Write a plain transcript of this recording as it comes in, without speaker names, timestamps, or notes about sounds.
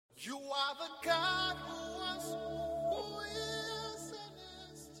You are the God who was, who is,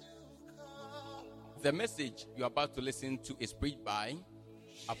 and is to come. The message you are about to listen to is preached by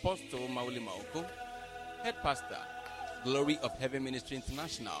Apostle Mauli Maoko, Head Pastor, Glory of Heaven Ministry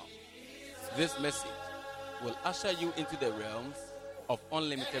International. This message will usher you into the realms of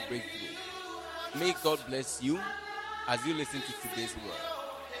unlimited breakthrough. May God bless you as you listen to today's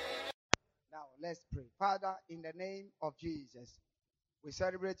word. Now, let's pray. Father, in the name of Jesus, we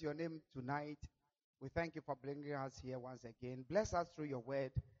celebrate your name tonight. We thank you for bringing us here once again. Bless us through your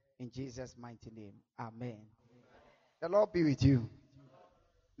word in Jesus' mighty name. Amen. The Lord be with you.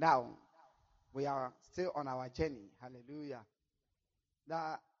 Now, we are still on our journey. Hallelujah.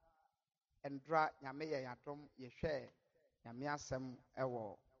 Now, Endra nyame ye yadom ye hwe nyame asem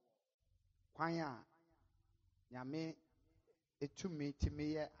ewo kwan a nyame etumi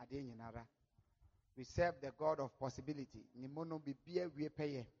timi ye ade nyinara. We serve the God of possibility. Ni mono bibia wie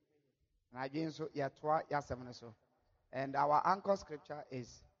peye. Na adwen so yetoa yasem ne so. And our anchor scripture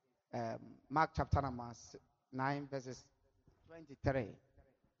is Mark chapter number 9 verses 23.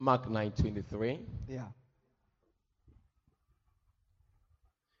 Mark 9:23. Yeah.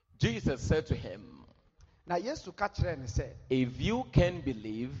 Jesus said to him, Na Yesu ka kire ne say, if you can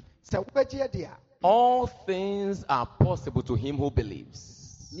believe, se wobegye dia, all things are possible to him who believes.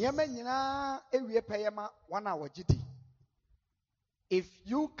 niema nyina ewie peye ma wana wogidi. If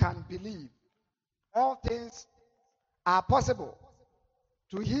you can believe, all things are possible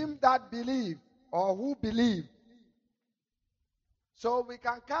to him that believe or who believe. So we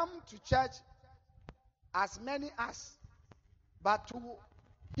can come to church as many as, but to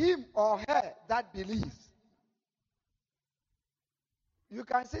him or her that believes. You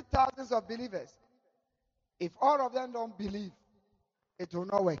can see thousands of believers. If all of them don't believe, it will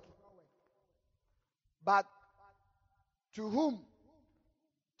not work. But to whom?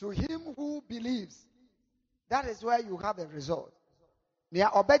 To him who believes. That is where you have a result. Nia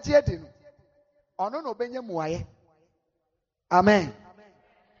obeje dinu. Ono no benye muaye. Amen.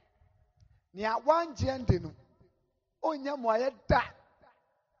 Nia wanje dinu. Onye muaye da.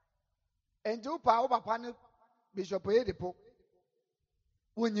 Enju pa o papa ne Bishop Oyedepo.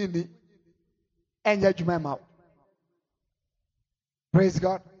 Unyini. Enye dwuma ma. Praise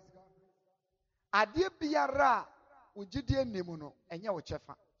God. Ade biara ugidie nimu no enye wo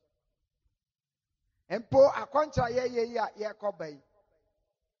chefa. Empo akwantra ye kobai.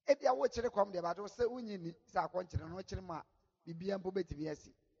 Ebi awo kire kom de ba do se unyini se akwantra no kire ma bibia mpo betibi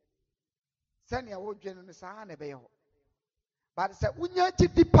asi. Se ne wo dwenu no sa na be ho. But se unya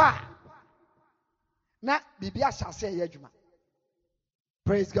gidi pa na bibia hyase ye adwuma.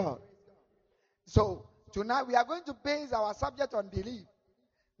 Praise God. So tonight we are going to base our subject on belief.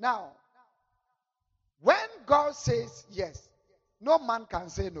 Now, when God says yes, no man can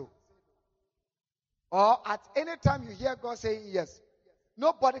say no. Or at any time you hear God saying yes,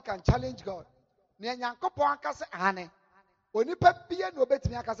 nobody can challenge God.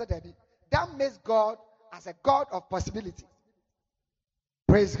 That makes God as a God of possibility.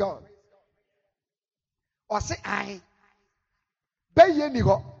 Praise God. Or say I be ni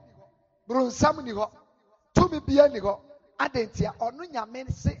ho brunsam ni ho tumi bia ni ho adentia onu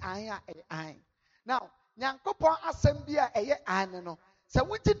nyame se ai. Now nyankopon asem bia eye an no se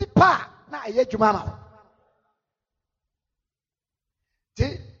wuti di pa na eye dwuma ma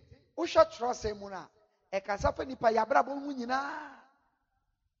ti usha trust mu na e kasa fa nipa yabra bo hu nyina.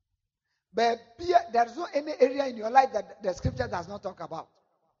 But there is no any area in your life that the scripture does not talk about.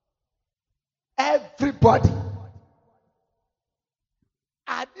 Everybody.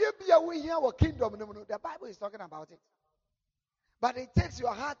 Kingdom, the Bible is talking about it. But it takes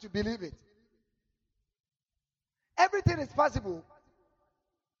your heart to believe it. Everything is possible.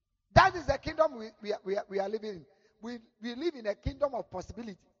 That is the kingdom we are living in. We live in a kingdom of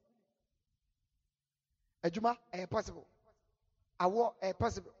possibility. Ejuma, possible. Awo,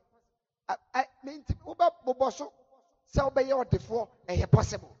 possible. I mean, Boboso, Selby or Defo,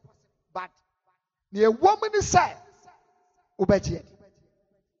 possible. But the woman is said, Ubeji.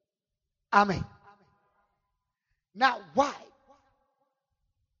 Amen. Now, why?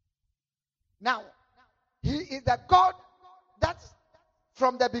 Now, he is the God that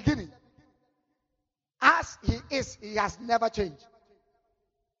from the beginning, as he is, he has never changed.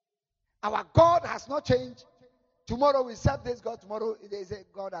 Our God has not changed. Tomorrow we serve this God, tomorrow there is a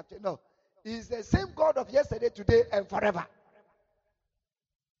God after. No. He is the same God of yesterday, today, and forever.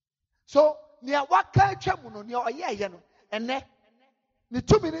 So, near what kind of near a year, and then the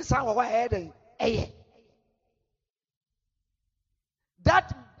 2 minutes hour ahead,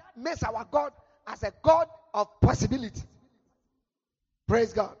 that makes our God as a God of possibility.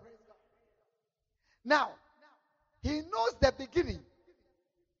 Praise God. Now, he knows the beginning.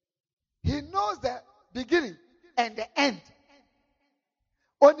 He knows the beginning and the end.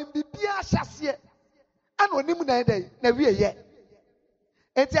 Onim bibia hyase ana onim na edai na wie ye.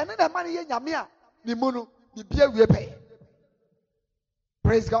 Enti ane na ma ne ye nyame a ne mu no bibia wie pe.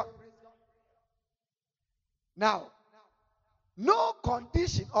 Praise God. Now, no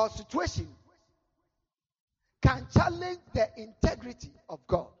condition or situation can challenge the integrity of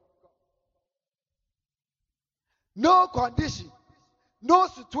God. No condition, no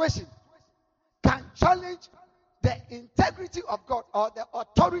situation can challenge the integrity of God or the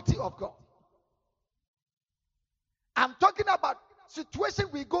authority of God. I'm talking about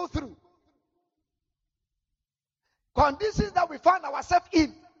situations we go through, conditions that we find ourselves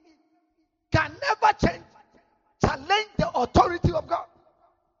in can never challenge the authority of God.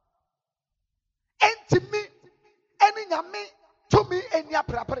 And to me, any nyame, to me, any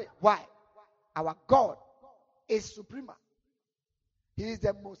apprapre. Why? Our God is supreme. He is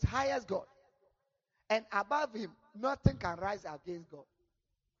the most highest God. And above him, nothing can rise against God.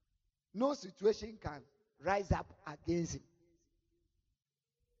 No situation can rise up against him.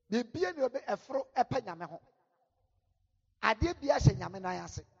 Bibia ni obe efro epe nyame ho. Ade bia hye nyame nan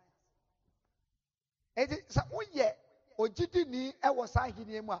ase. Edi sa uye ogidi ni e wo sa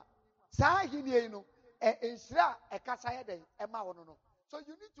hini mu a. Sa hini no ensira ekasa ye den e ma wo no. So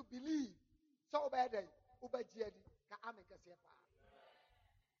you need to believe. So obe den obe jiedi ka amen kase pa.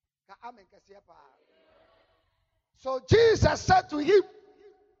 Ka amen kase pa. So Jesus said to him,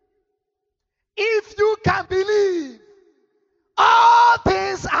 if you can believe, all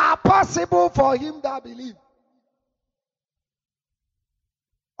things are possible for him that believe.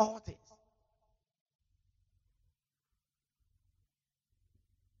 All things.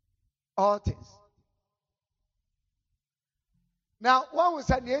 All things. Now, one was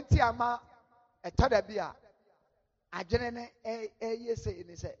an ama a todabia. A general yes in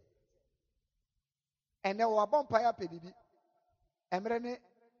his head. And there were bumpire pedibi. Emrene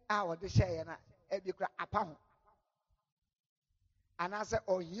our the share na ebikra apaho. And I said,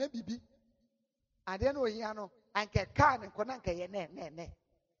 oh, here bibi. And then we hear no, and can and konanka ye ne.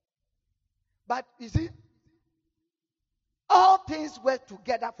 But you see, all things work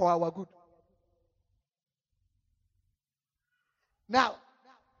together for our good. Now,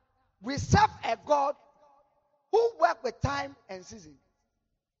 we serve a God who works with time and season.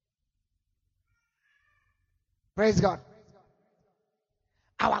 Praise God.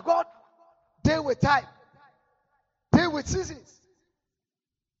 Our God deal with time, deal with seasons.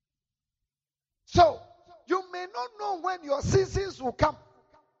 So, you may not know when your seasons will come.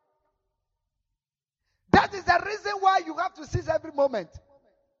 That is the reason why you have to seize every moment.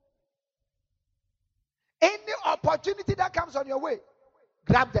 Any opportunity that comes on your way,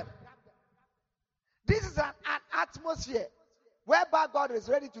 grab them. This is an atmosphere whereby God is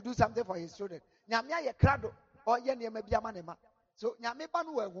ready to do something for his children. Nyamia ye krado or ye nieme biama nema. So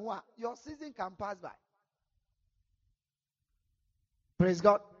your season can pass by. Praise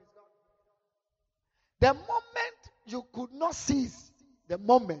God. The moment you could not seize the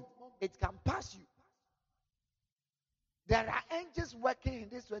moment, it can pass you. There are angels working in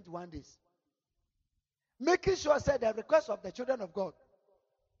these 21 days, making sure that the request of the children of God,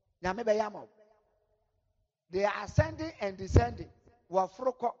 they are ascending and descending,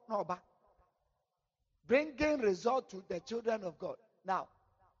 bringing result to the children of God. Now,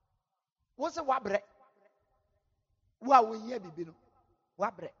 what's a wabre? Wa we hear bibino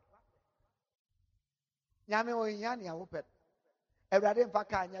wabre. Nyame o hiani ya wopet. Ewrade mfa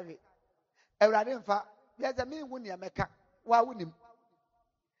ka anyawe. Ewrade mfa yes a me wuni ameka wa wunim.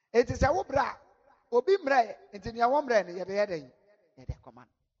 It is a wobra obi mre enti nia wo mre ne ye de command.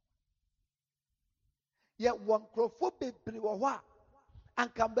 Ye won krofo bebre wo ho a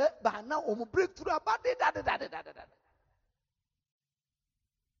ankambe ba na o mu breakthrough about that.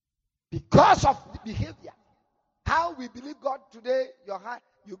 Because of the behavior. How we believe God today, you're high,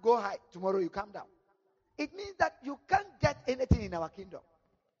 you go high, tomorrow you come down. It means that you can't get anything in our kingdom.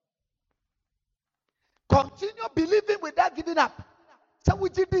 Continue believing without giving up. So we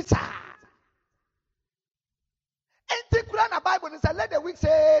did this. Anything Quran a Bible and say, let the weak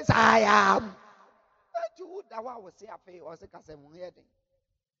says, I am.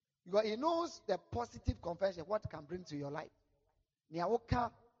 Because he knows the positive confession, what can bring to your life.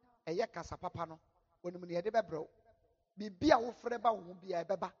 Eye kasa papa no onum ne yede bebro bibia wo freba wo bia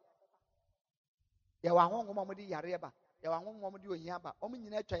beba ya wa honhom mo de yare ba ya wa honhom mo de ohia ba o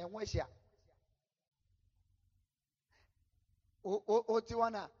nyina atwa ye ho ahia o ti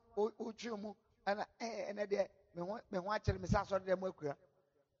wana o twi mu ana ene de me ho akere me sa so de mo akura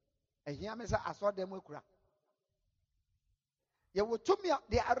here me say I saw them kura. They will tell me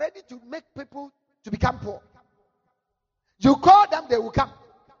they are ready to make people to become poor. You call them, they will come.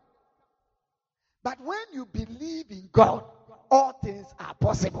 But when you believe in God, all things are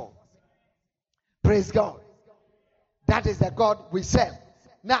possible. Praise God. That is the God we serve.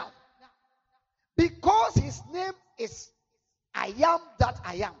 Now, because his name is I am that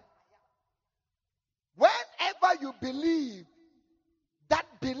I am. Whenever you believe, that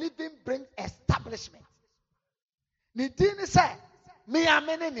believing brings establishment. Nidini say, me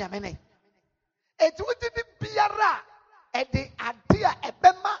amene ni amene. It wouldn't be biara. The idea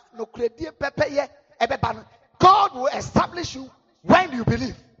ebema no credit pepeye ebeba. God will establish you when you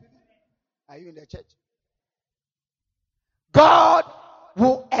believe. Are you in the church? God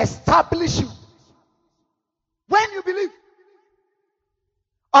will establish you when you believe.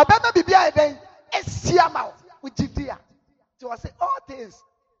 Obama bibia then esiama ujidia. So I say all things,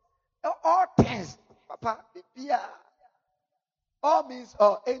 Papa bibia. All means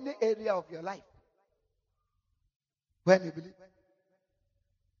or any area of your life. When you believe.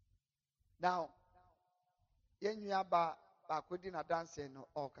 Now, yenyua ba kodi na dance no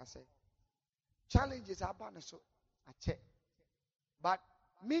all kase. Challenges are ban so ache. But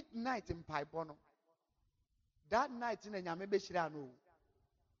midnight in Paibono. That night in a nyame beshira no.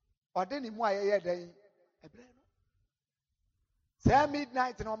 Ode ni mu ayeye den ebre no. Say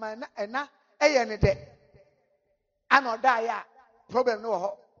midnight no man na eye ne de. Anoda ya problem no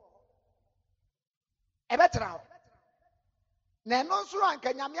ho. Ebetra. Na no nso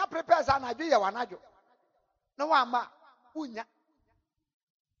anka nyame a prepare sa na dwe ye wanajo. No wa ma unya.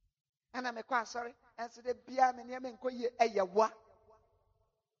 Ana me kwa sorry. Enso de bia me ne me nkoye eye wa.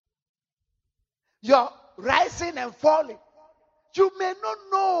 You're rising and falling. You may not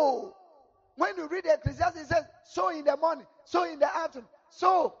know. When you read Ecclesiastes, it says, sow in the morning, sow in the afternoon,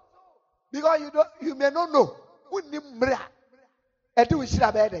 sow. Because you may not know.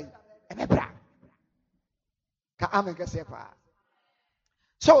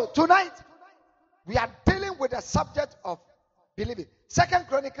 So tonight, we are dealing with the subject of believing. 2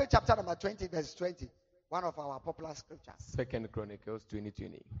 Chronicles chapter number 20, verse 20. One of our popular scriptures. 2 Chronicles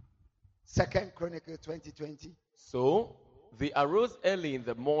 20:20. 2 Chronicles 20:20. So they arose early in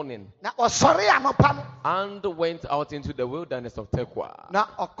the morning Now, sorry, I'm not. and went out into the wilderness of Tekoa. Now,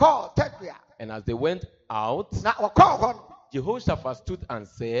 call Tekoa. And as they went out, Now, call. Jehoshaphat stood and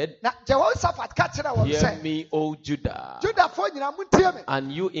said, Now, Jehoshaphat catcher was Hear saying, me, O Judah, Judah for you, Muntiame.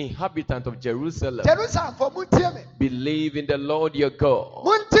 and you inhabitant of Jerusalem, Jerusalem for Muntiame. believe in the Lord your God,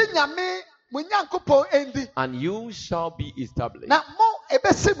 Muntiame, Munyankupo endi. and you shall be established. Now, more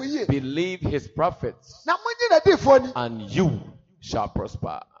ebesimu ye. Believe his prophets, Now, Munjina difoni. and you shall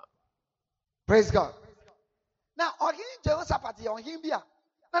prosper. Praise God. Now, on him, Jehoshaphat, on him, bia.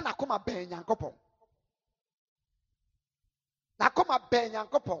 Na nakoma ben Nyankopon. Nakoma ben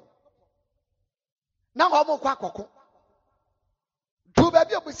Nyankopon. Na homo kwa koko. Du ba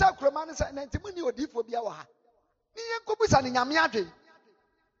bi obusa kroma no say nantimu ni odifo bia wa ha. Ni yenkobusa ni nyame adwen.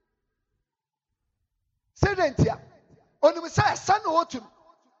 Sedentia. Onum say san otum.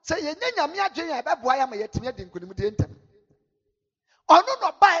 Say yenye nyame adwen ya beboa ya ma yetimi adi nkunim de ntem. Ono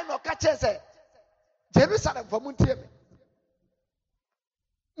no bai no ka che say Jerusalem for muntie me.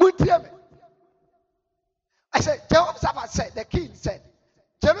 I said, Jehoshaphat said, the king said,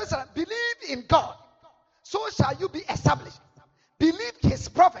 Jerusalem, believe in God, so shall you be established. Believe his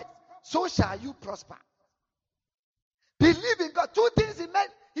prophet, so shall you prosper. Believe in God. Two things he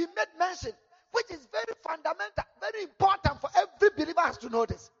made mention, which is very fundamental, very important for every believer has to know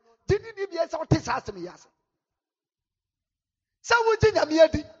this. Didn't he be able to ask me? Yes. So what did you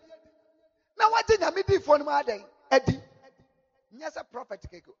do? Now what did you do for me? Eddie. Yes, a prophet,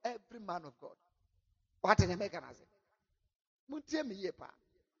 every man of God. What in American has it? Muntia me yepa.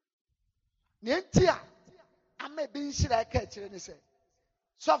 Nentia. I may be sure I catch it and say,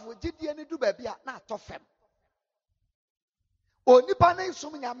 so for GD do baby, not tough him. O Nipane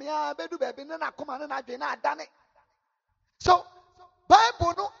Sumia, Bedu baby, Nana Command and I did not done it. So,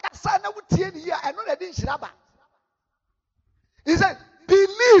 Bible no Kasana would see here, I know that didn't shraba. He said,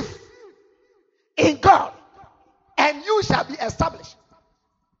 believe in God, and you shall be established.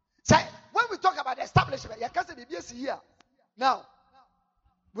 So, when we talk about establishment, you can't say the BS here. Now,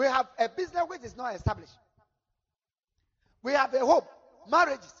 we have a business which is not established. We have a hope,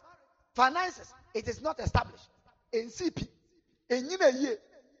 marriages, finances, it is not established. In CP, in Yine,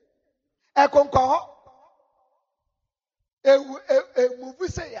 a concoho, a movie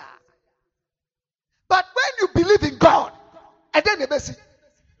say, but when you believe in God, and then the best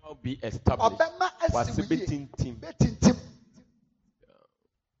Shall be established. Was a betting team.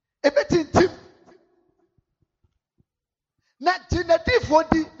 Everything team. Na tinati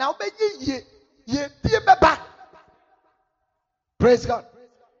di na obenye ye die beba. Praise God.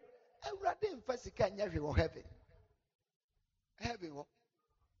 Everybody in first can heavy or heavy. Heavy wo.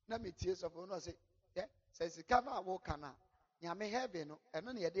 Na me tears of no say, yeah, says the camera walk kana. Nyame heavy no, and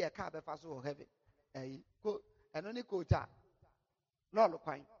only a day a car befa so heavy. Go and only quota. Lolo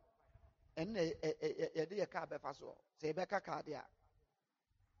quine. And a day a car befa so. Say Becca cardia.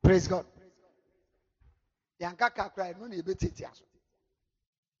 Praise God. Yanka cry no ni beti aso.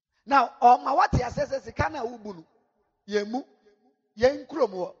 Now, on my what he says the kana ubunu. Yemu. Yen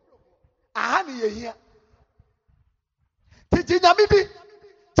kromo. Aha ni ye hia. Titi nyamidi.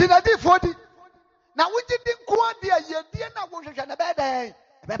 Tinadi 40. Na wuji din kwa dia ye die na wo hwehwe na beda.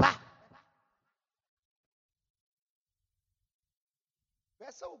 Beba.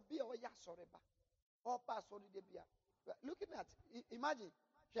 Wesa obi a oya soreba. Opa so de bia. Looking at imagine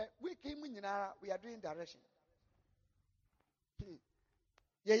we came in we are doing direction.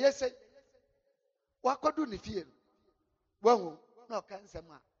 Ye say wakodu ni fie. Wahu no kan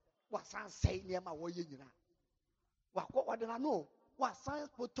sema wasan sei niema wo ye nyina. Wakọ wadena no wasan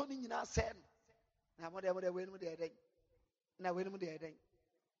poto ni nyina sei no. Na mo de we no de den. Na we no de den.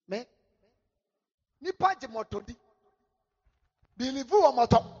 Me nipa je motodi. Believe wo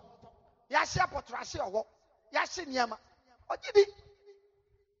moto. Ya hye potrahye owo. Ya hye niema. Ogidi.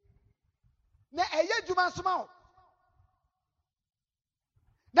 Na eye djuma soma o.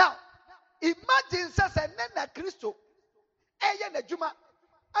 Now, imagine says na Kristo eye na djuma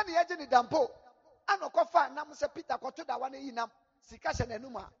ana ye ni dampo ana kofa nam se Peter koto da wane yi nam sika hye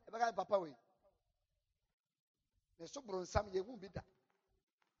nanum a e bega papa we. Ne so bro nsam ye hu bi da.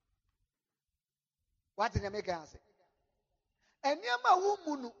 What in make answer? Eniama wo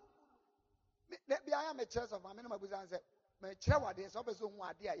munu ne bia ya me church of amena mabuza answer me kire wade so be so hu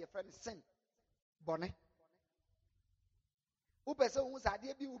ade a ye friend sin bone. Upese hu sa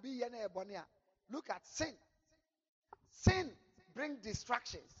ade bi ubi ye na e bone a look at sin. Sin bring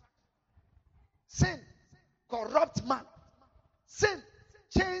distractions. Sin corrupt man. Sin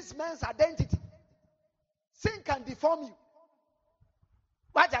change man's identity. Sin can deform you.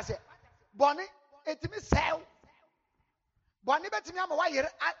 What I say? Bonnie, it means sell. Bonnie bet me am why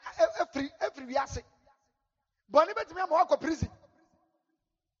every we are sick. Bonnie bet me am walk prison.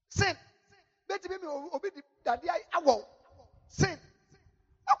 Sin. Bet me obi daddy I won't. Sin.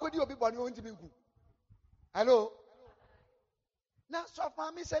 How could you be Bonnie on to be good? Hello? Now, so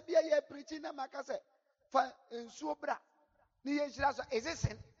for me, say, be a preaching, and Maka say, for Subra. Is it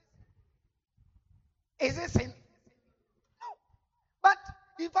sin? Is it sin? No. But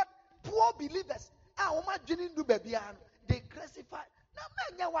in fact, poor believers, they classify.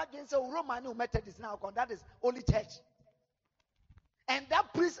 Now, man, what say Roman Methodist now, that is only church. And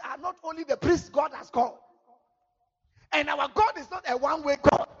that priests are not only the priests God has called. And our God is not a one-way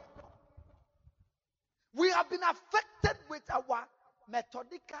God. We have been affected with our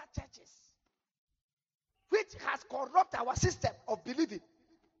methodical churches, which has corrupted our system of believing.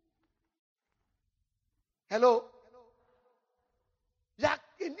 Hello? There are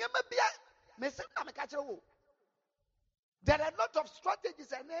a lot of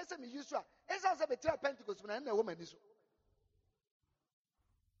strategies and SM use to Pentecost and a woman is.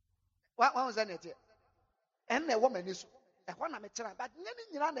 What was that? And a woman is a one I'm a child, but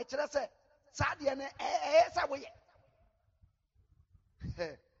any natural say, Sadian, way.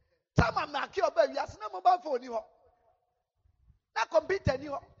 Tama maki oba wiase na mobile phone ni ho. Na computer ni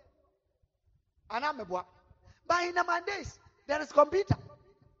ho. Ana meboa. But in the days there is computer.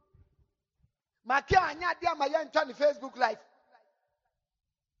 Maki anya dia ma ye ntwa ni Facebook live.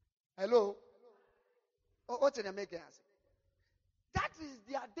 Hello. What in the make answer? That is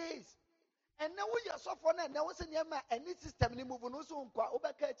their days. And now we are so for now we say any system ni move no so nkwa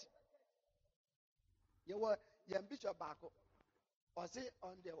obekach. You were your bishop back. Or say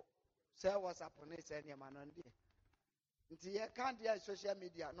on the say WhatsApp on it any man on there. Until you can't hear social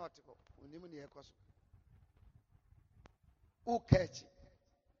media not go. Unimuni ekoso. Ukechi.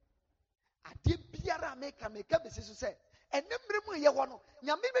 Ade biara make be say. Enemre mu ye ho no.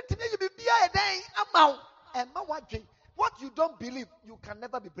 Nyame betime ye bibia e den amaw. Emma wadwen. What you don't believe, you can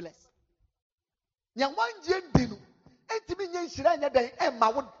never be blessed. Nyawanje ndinu. Entimi nye nhira nya den emma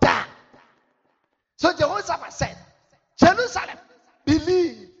wo da. So Jehoshaphat said, Jerusalem,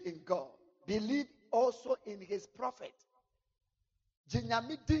 believe in God. Believe also in his prophet.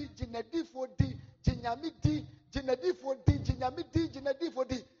 Jinyamidi, jinadifodi, jinyamidi, jinadifodi, jinyamidi,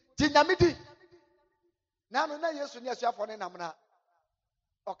 jinadifodi, jinyamidi. Na no na Yesu ni asuafo ne namna.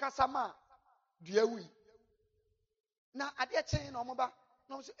 Okasama duawi. Na ade chen na omoba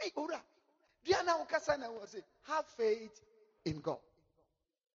Now say, hey, Ora, Diana Okasana will say, have faith in God.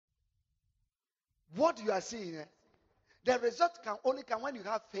 What you are seeing, the result can only come when you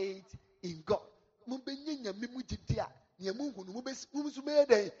have faith in God.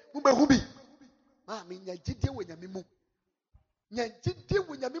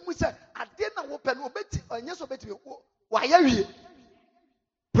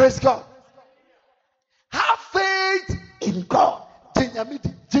 Praise God. Have faith in God.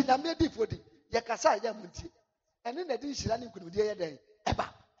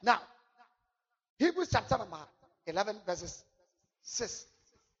 Now, Hebrews chapter number 11 verses 6.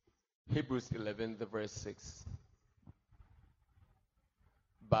 Hebrews 11, the verse 6.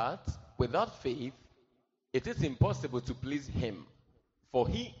 But without faith, it is impossible to please him. For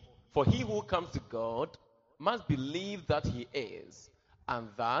he who comes to God must believe that he is, and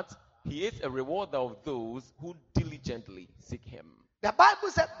that he is a rewarder of those who diligently seek him. The Bible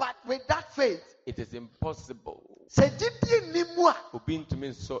said, but without faith, it is impossible. Obi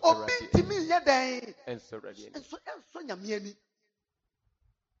ntimi yɛ dɛn. Enso ready. Enso nyamiani.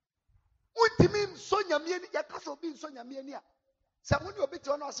 Untimi nso nyamiani. Yakasa obi nso nyamiani a. Sɛ mo ni obi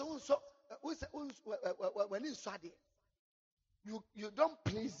te ɔno ɔsɛ unso when nso ade. You don't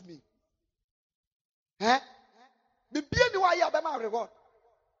please me. Eh? Bibia ni wa ya be ma reward.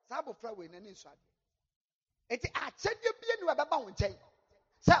 Sa abofra we na ni nso ade. Eti akyɛdeɛ bia ni wa bɛba wo nkyɛn.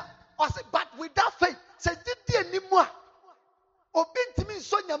 Sɛ ɔsɛ but without faith, sɛ didi enimu a obi ntimi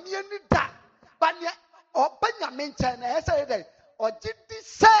nso nyame ni da ba ne ɔba nyame nkyɛn na ɛsɛ yɛ dɛ ɔgye di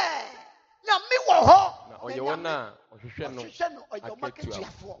sɛ nyame wɔ hɔ na ɔyɛ wɔn a ɔhwehwɛ no ɔyɛ ɔma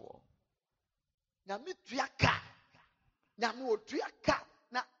keteafoɔ nyame tua ka nyame otua ka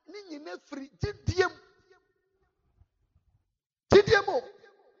na ne nyina firi gyidiem o.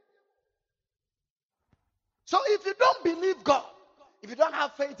 So if you don't believe God, if you don't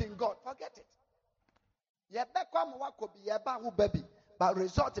have faith in God, forget it. But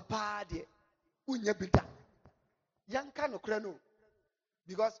result party unya bida. Yanka no kreno.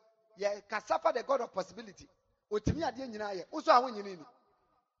 Because ye kasafa the God of possibility. Otimi ade nyina ye. Uso awo nyini ni.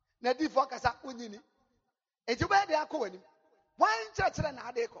 Na di fo kasa unyini. Enti ba de akọ wani. Why church na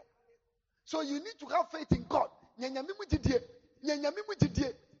ade ko? So you need to have faith in God. Nyanyame mu gidie. Nyanyame mu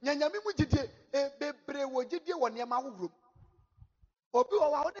gidie. Nyanyame mu gidie. Bebre wo gidie wo ne ma wo. Obi wo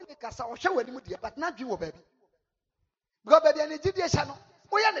wa wo ne kasa wo hwe wani mu die but na dwi wo baby. Because baby any gidie sha no.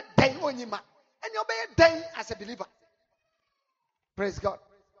 Wo ya ne den onyima. Eni obeye den as a believer. Praise God.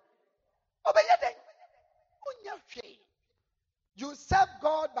 Obeye den. Onya hwe. You serve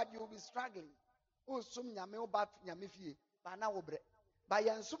God but you will be struggling. O sum nyame o ba nyame fie. Ba na wo bre. Ba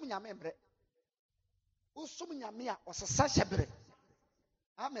yan sum nyame bre. O sum nyame a osesa hyebre.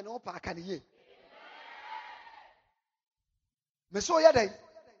 Amen o pa aka ne ye. Me so ye den.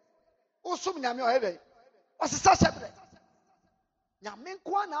 O sum nyame o ye den. Osesa hyebre. Nyame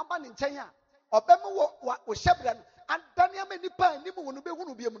nko na aba ne nkyɛn a ɔbɛm wo hyebre no adane ama nipa anim wo no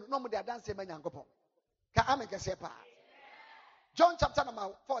behunu bia mu no mo de adanse ma nyankopɔn. Ka amen kese pa. John chapter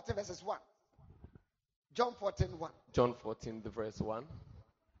number 14 verses 1. John 14:1. John 14, the verse 1.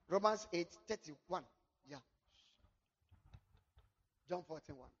 Romans 8:31. Yeah. John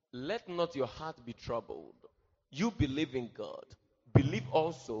 14:1. Let not your heart be troubled. You believe in God. Believe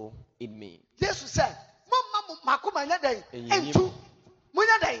also in me. Jesus said, Mama makuma nyadai. Entu.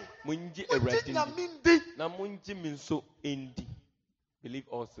 Munyadai. Munji eradi. Na munji minso endi. Believe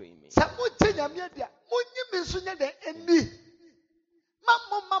also in me. Sa munji nyamia munji minso nyadai endi.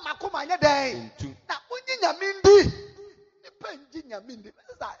 Mama makuma nyadai. Entu. Na munji nyamindi. Nipenji nyamindi.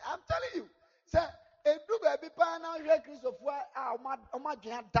 I'm telling you. Say, edu baby pa na hwe Christopher a oma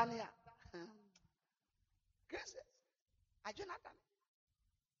dwan dane a. Chris, adwena dane.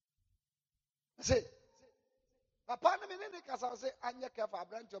 Say, papa na me ne kasa say anya kefa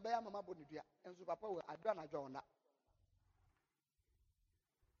abranti obeya mama bonidua. Enso papa we adua na dwa ona.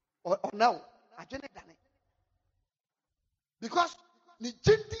 Or now, adwena dane. Because ni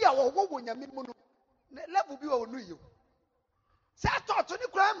jindi a wo nyame mu no level bi wo no yi. Say thought ni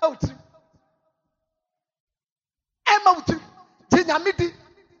kura ma utri. Emma utri. Ti nyame di.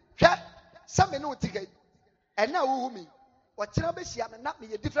 Hwe same no utigai. Ena wo hu mi. O kira be hia me na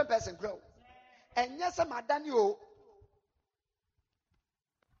me different person grow. Enya se madani o.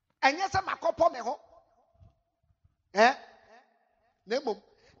 Enya se makopo me ho. Na mom.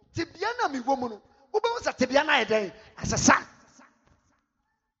 Tibia na mi wo mu no. Wo be wo sa tibia na yeden asesa.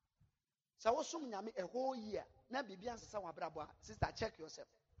 So wo sum nyame a whole year. Na bibia asesa wa brabo. Sister, check yourself.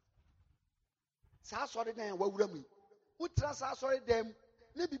 Sa sorry na wa wura mu. Wo tra sa sorry dem.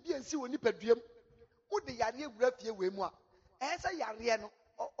 Na bibia nsi woni paduam. Wo de yare wura fie we mu a. Esa yare no.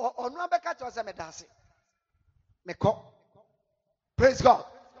 Ono abeka to say medase. Meko. Praise God.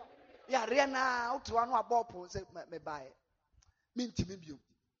 Yeah, Rihanna out to one about po say me buy. Mintimi biom.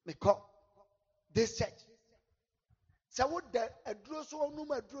 Meko. This church. Say what the aduro so no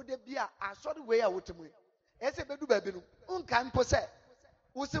ma aduro de bia asori we a wotimu. Ese bedu ba bi no. Unka mpo say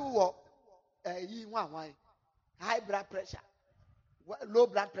wo se wo yi nwan high blood pressure, low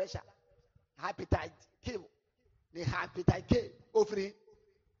blood pressure, hepatitis K, the hepatitis K, offering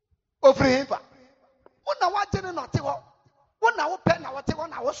fa. Una wajene no te ho. Una wo pe na wo te ho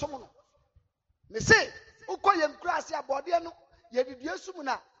na wo som no. Me say, ukoyem class ya body no, ye didi asum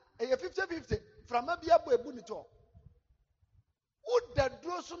na, e 50-50 from a bia bo ebu ni to. Would the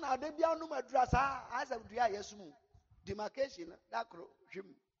draw so na de bia no madura sa as a dua yesum. Demarcation that cro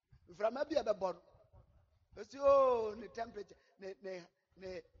him. From a bia be born. Oh, the temperature,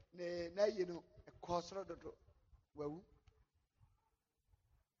 you know, a course road. Well,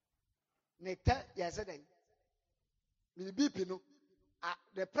 Neta, yesterday, me beeping,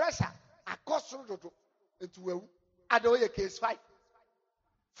 the pressure, a course road into well, I do a case fight.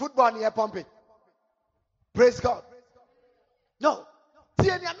 Football near pumping. Praise God. No,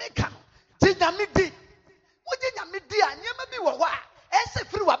 Tia Mekano, Tia Midi. What did you mean, dear? You may be what? As a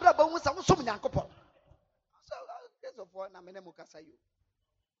free wabra bones, I was so many uncle. So, case of one, I'm in a Mukasayu.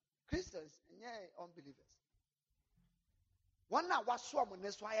 Christians, yeah, unbelievers. One now was swam on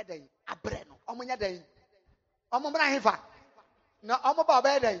this wire day, a breno, Omonia day, Omobra Hiva. No, Omoba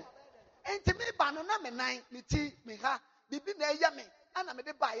day. Ain't me banana, me nine, me tea, me ha, bibi na yummy, and I'm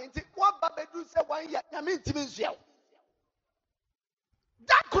a buy, and what Babba do say 1 year, I mean to me,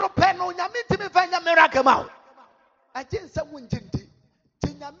 that cropeno, Yamin to me, find a miracle out. I didn't say one tinty,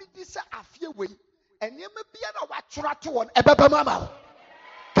 Tinamidisa a few way, and you may be a watch to one, a baba mama.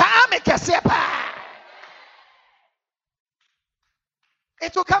 Come, it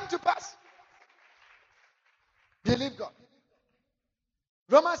will come to pass. Believe God.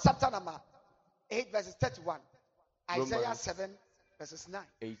 Romans chapter number 8, verses 31. Isaiah Romans 7, verses 9.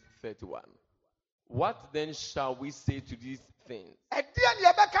 8:31. What then shall we say to these things?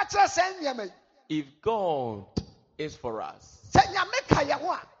 If God is for us,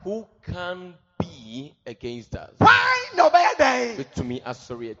 who can be against us? Why no better? Bit to me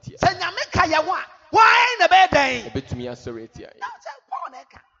asoriatia. Why no better? Bit to me asoriatia.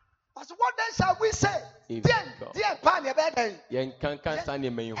 What then shall we say? If God- Dear Panya better. Yen can send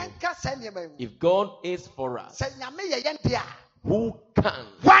him. Enka send him. If God is for us, Say Nyame yentia. who can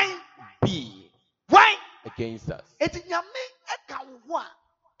Why? be Why? against us? Eti Nyame eka wo a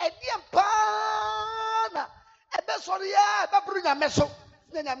edie pa na ebe sori ya ebe buru Nyame so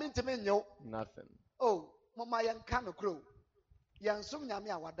na Nyame ntimi nyew. Nothing. Oh, mama yenka no kro. Yensum Nyame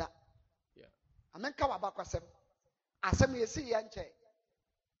awada. Yeah. Amenka waba kwasem. Asem yesi ye nche.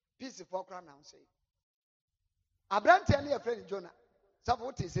 Peace for kra na say. Abrante na your friend Jonah. So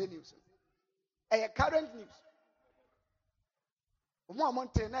what is news? A current news. Omo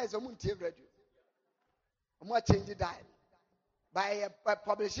amonte na is omo ntie radio. Omo change the dial by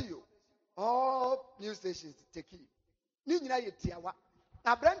publishing you. All news stations take it. Ni nyina ye tiawa.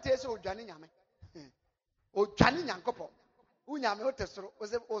 Na Abrante so odwane nyame. Odwane nyankopɔ. Unyame o tesoro o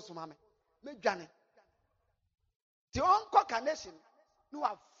se osuma me. Me dwane. Ti onko connection no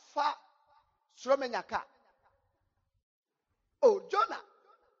afa suro menyaka. Oh, Jonah.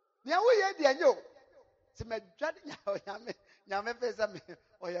 Nya wo ye de anyo. Ti me dwane nyame pesa me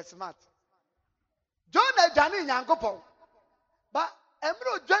o ye smart. Jonah dwane nyankopɔ. Ba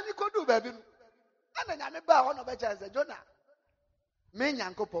emro dwane kodu ba bi no. Ana nyame ba ho no be chance Jonah. Me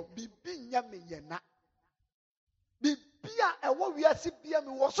nyankopɔ bibi nya me ye na. Bibia ewo wiase bia me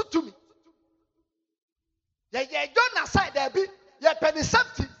wo so tumi. Ye Jonah side there be ye penny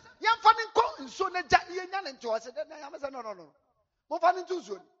safety. Ye mfa ne nko nso ne ja ye nya ne nto se na nyame se no. Mo fa ne ntu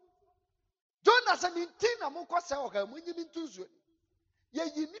zuo. Jonah se mi tin na mo kwose o ga mo nyi mi ntu zuo. Ye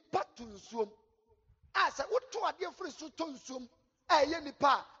yi nipa tu nsuom. A se woto ade firi so to nsuom. A ye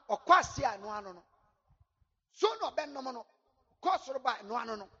nipa okwase anu anu no. So no be no no. Kosoro ba anu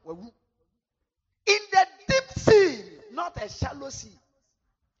anu no wawu. In the deep sea, not a shallow sea.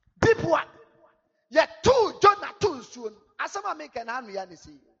 Deep one. Ye two Jonah two nsuom. Asama make an anu ya ne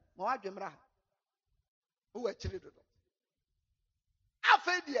sea. Mo adwemra. Wo achire do.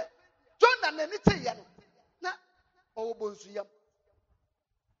 Afei de Jonah na nite ye no na o bonsuyam.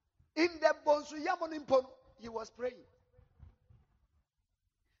 In the bonsuyam on impon he was praying.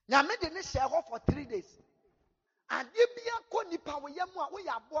 Nyame de ne share for 3 days. And ye bia ko nipa wo yam a wo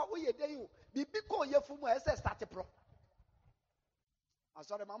ya abo wo ye den o bibi ko ye fu mu a ese start pro.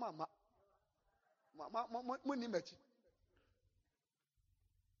 Asore mama mo ni machi.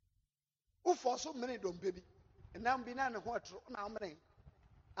 Ufo so many don't baby. And now be none of what now many.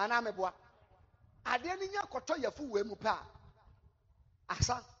 And I'm a boy. I didn't ya koto ya fu we mupa.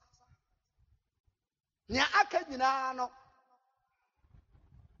 Asa. Nya aka nyina no.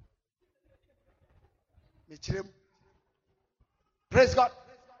 Michirem. Praise God.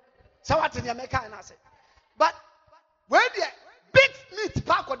 So what in America and I say. But when the big meat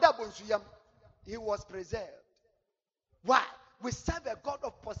pack of that bonsuyam, he was preserved. Why? We serve a God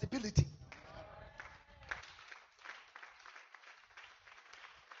of possibility.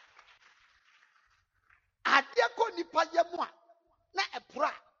 Adiako nipa yemwa na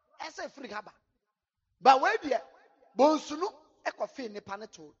epra ese free haba. But when the bonsunu ekofi nipa ne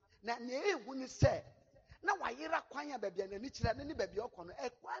to na ne ehu ni say na wayira kwanya baby na ni kira na ni baby okono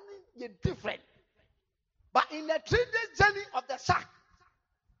ekwani ye different. But in the 3 days journey of the sack,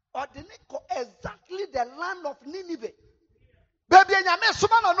 or the Nico exactly the land of Nineveh. Baby, and Yame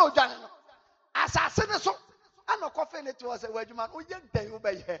Sumano no Janino. Assassin so I'm not coughing it was a wedge man. Oh, yeah, then you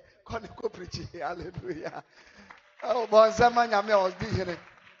obey here. Conico preaching. Hallelujah. Oh, Bonzama Yame was being here.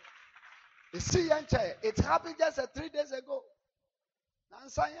 You see, it happened just 3 days ago.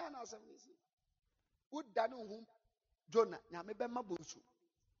 Nansayana Samisi. Would Danu whom Jonah Yame Bema Busu.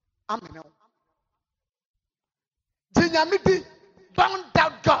 Amen. Jinyamidi bound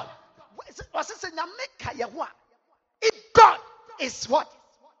out God. If God is what?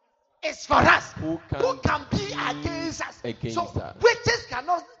 Is for us. Who can be against us? Witches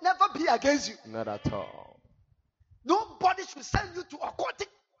cannot never be against you. Not at all. Nobody should send you to occultic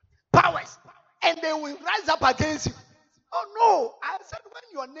powers and they will rise up against you. Oh no. I said when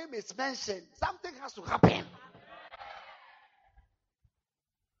your name is mentioned, something has to happen.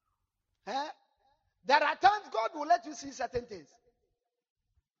 There are times God will let you see certain things.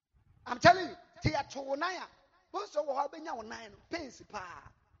 I'm telling you,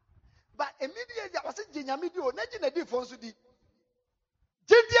 but immediately I was saying, Jinyamidio, Najina Fonsu di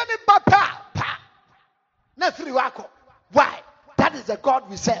Jindiani Bapa, Nefri Wako. Why? That is the God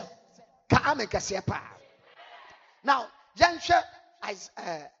we serve. Now, Jansha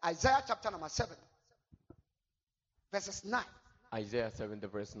Isaiah chapter number 7, verses 9. Isaiah 7, the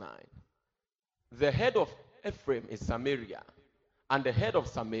verse 9. The head of Ephraim is Samaria, and the head of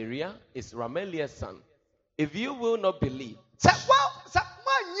Samaria is Rameliah's son. If you will not believe,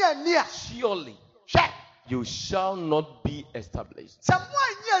 surely you shall not be established.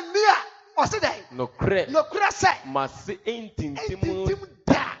 No cre, masi intintimu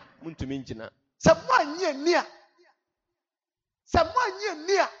muntuminjina.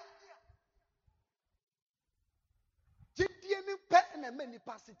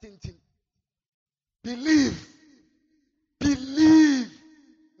 Believe. Believe.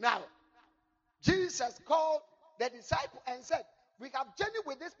 Now, Jesus called the disciple and said, we have journeyed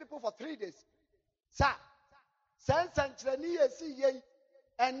with these people for 3 days. Sir,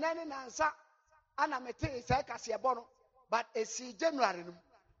 and then in answer, but a see January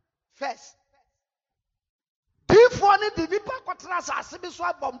first. If one the people contrast as if so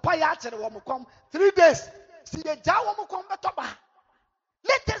bompire 3 days. See a jaw come back.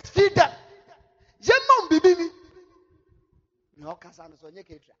 Let us feed them. Yemon bibini.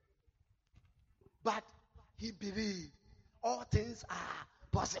 But he believed all things are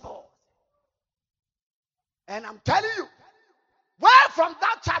possible. And I'm telling you, where from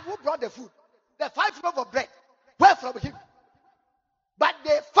that child who brought the food, the 5 loaves of bread, where from him? But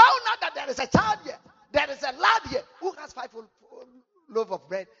they found out that there is a child here, there is a lad here who has 5 loaves of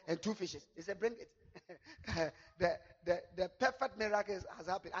bread and 2 fishes. He said, bring it. the perfect miracle has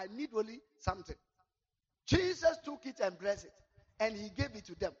happened. I need only something. Jesus took it and blessed it, and he gave it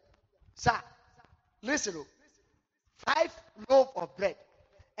to them. Sir, listen, 5 loaves of bread,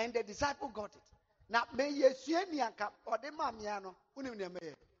 and the disciple got it. Now, may you see any or the mamiano,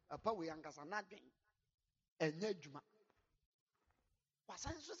 unimene, a power yankasa nagin, and Nejuma. Was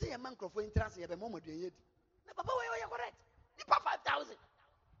I to say a man for interest at the moment? Papa, you are correct. 5,000.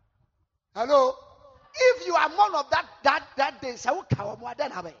 Hello? If you are one of that day, so how more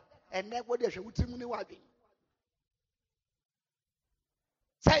than have it, and never would you would say,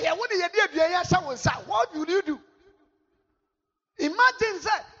 I want to say, what will you do? Imagine,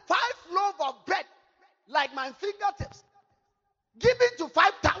 sir, 5 loaves of bread, like my fingertips, given to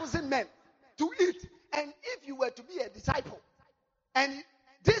 5,000 men to eat. And if you were to be a disciple, and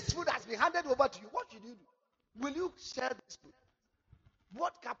this food has been handed over to you, what should you do? Will you share this food?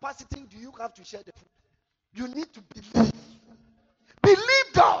 What capacity do you have to share the food? You need to believe.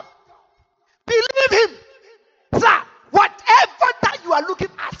 Believe God. Believe Him. Sir, whatever that you are looking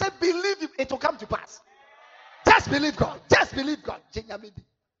at, say believe Him, it will come to pass. Just believe God. Just believe God. Jinyamidi.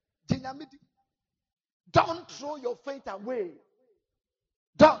 Chinyamidi. Don't throw your faith away.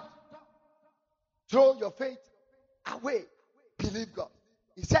 Don't throw your faith away. Believe God.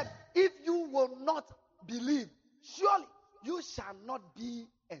 He said, if you will not believe, surely you shall not be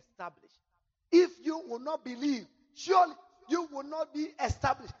established. If you will not believe, surely you will not be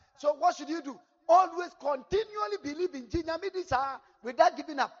established. So what should you do? Always continually believe in Chinyamidi without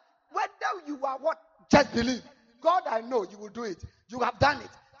giving up. Whether you are what? Just believe. God, I know you will do it. You have done it.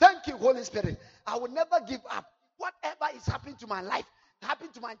 Thank you, Holy Spirit. I will never give up. Whatever is happening to my life,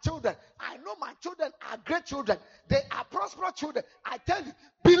 happening to my children. I know my children are great children. They are prosperous children. I tell you,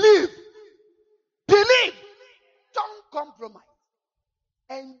 believe. Believe. Don't compromise.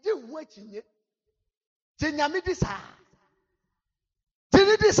 And do what you need. Chinyamidi sa.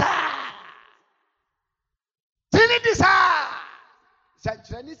 Chinyamidi sa. Chinyamidi sa.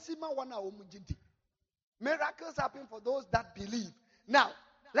 Miracles happen for those that believe. Now,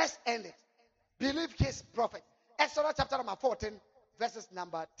 let's end it. Believe his prophet. Exodus chapter number 14, verses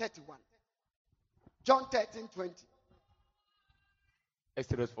number 31. John 13:20.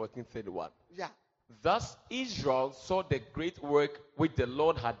 Exodus 14:31. Yeah. Thus Israel saw the great work which the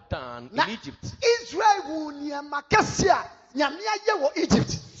Lord had done Now, in Egypt. Israel will nyamakasia nyamia yewo Egypt.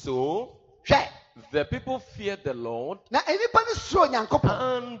 So Hwɛ. the people feared the Lord Na enipa ni suro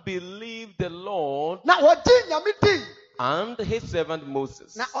Nyankopɔn. and believed the Lord Na ɔgye nyame di. and his servant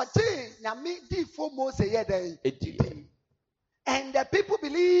Moses. Na ɔgye nyame di fo Mose yɛ dɛ. Edi. And the people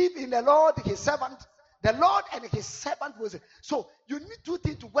believe in the Lord, his servant, the Lord and his servant Moses. So you need two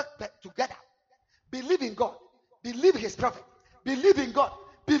things to work together. Believe in God, believe his prophet, believe in God,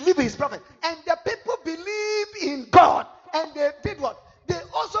 believe his prophet. And the people believe in God, and they did what? They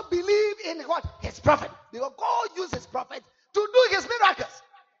also believe in what? His prophet. Because God used his prophet to do his miracles.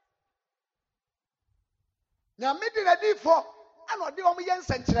 Now, midi na di for and odi omo yen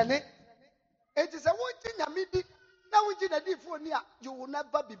senkyerene. It is a one thing nyamidi. Now, you will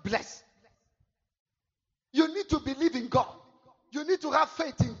never be blessed. You need to believe in God. You need to have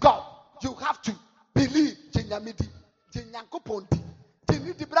faith in God. You have to believe.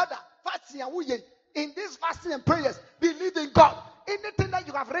 Brother, in this fasting and prayers, believe in God. Anything that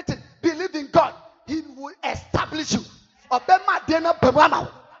you have written, believe in God. He will establish you.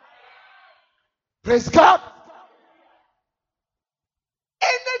 Praise God.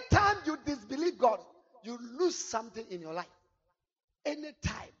 Anytime you disbelieve God, you lose something in your life.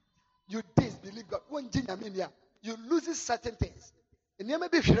 Anytime you disbelieve God, you lose certain things.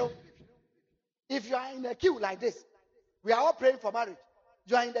 If you are in a queue like this, we are all praying for marriage.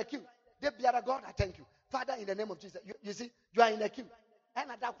 You are in the queue. God, I thank you. Father, in the name of Jesus. You see, you are in the queue.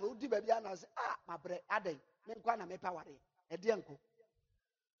 And I say, my bread,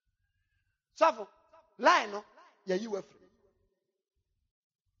 so, line, no, yeah, you were free.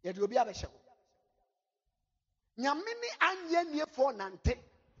 Yeah, you will be a show.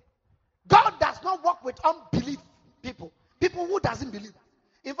 God does not work with unbelief people. People who doesn't believe.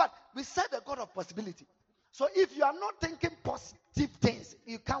 In fact, we serve a God of possibility. So if you are not thinking positive things,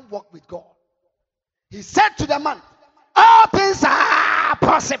 you can't work with God. He said to the man, all things are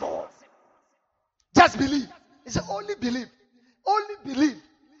possible. Just believe. He said, only believe. Only believe.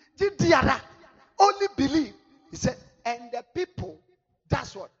 Only believe. He said, and the people,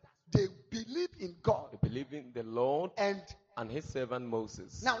 that's what? They believe in God. They believe in the Lord And his servant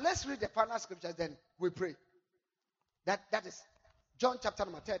Moses. now let's read the final scriptures, then we pray. That is John chapter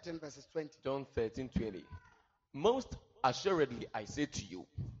number 13, verses 20. John 13:20. Most assuredly I say to you,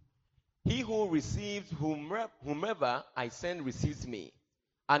 he who receives whomever I send receives me,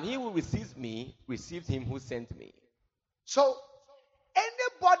 and he who receives me receives him who sent me. So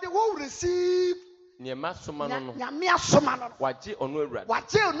anybody who receive Nyama soma no no. Nyame asoma no, Waje ono Awurade.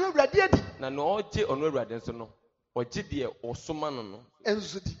 wache onu Awurade adi Na no oje ono Awurade nso no, oje de osoma no no.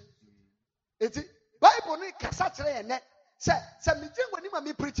 enso di. Eti Bible ni kasa kire ye ne se me gye wani ma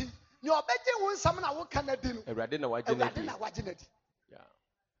me preaching ni obegye wo nsam na wo ka na di no. Awurade na waje na Awurade di. na waje na di. Yeah.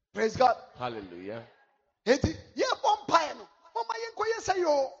 Praise God. Hallelujah. Eti ye bompae no, mama ye nkoye say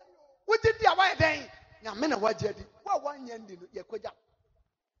yo. Wo di dia wa den, Nyame na waje adi. Wa wanya ndi no ye kogya.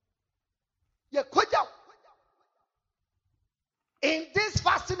 In this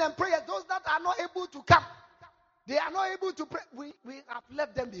fasting and prayer, those that are not able to come, they are not able to pray. We have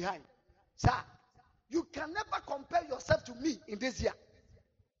left them behind. Sir, you can never compare yourself to me in this year.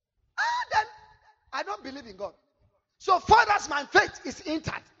 Then I don't believe in God. So far as my faith is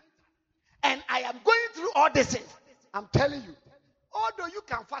intact, and I am going through all these things, I'm telling you, although you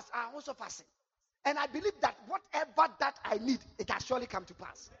can fast, I am also fasting. And I believe that whatever that I need, it has surely come to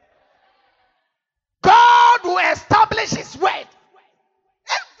pass. God will establish his word.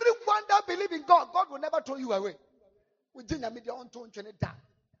 Every believe in God, God will never throw you away.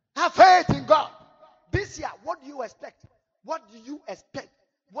 Have faith in God. This year, what do you expect? What do you expect?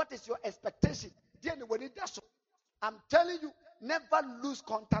 What is your expectation? I'm telling you, never lose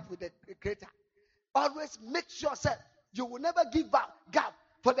contact with the Creator. Always make sure, sir, you will never give up gap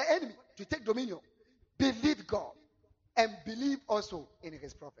for the enemy to take dominion. Believe God and believe also in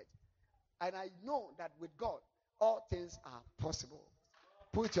His prophet. And I know that with God, all things are possible.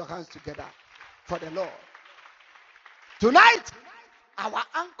 Put your hands together for the Lord. Tonight, our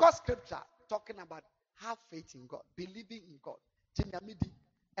anchor scripture talking about have faith in God, believing in God. Tinyamidi,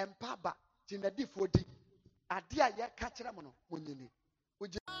 empaba, tinyadi fodi, adia ya kachira mono munyini.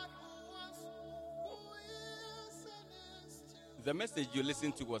 The message you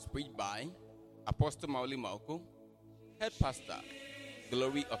listened to was preached by Apostle Mauli Mauko, Head Pastor,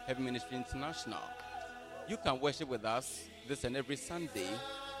 Glory of Heaven Ministry International. You can worship with us this and every Sunday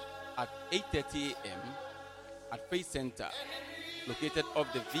at 8:30 a.m. at Faith Center, located off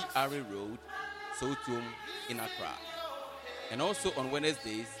the VRA Road, Sotum in Accra. And also on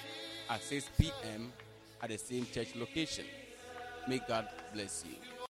Wednesdays at 6 p.m. at the same church location. May God bless you.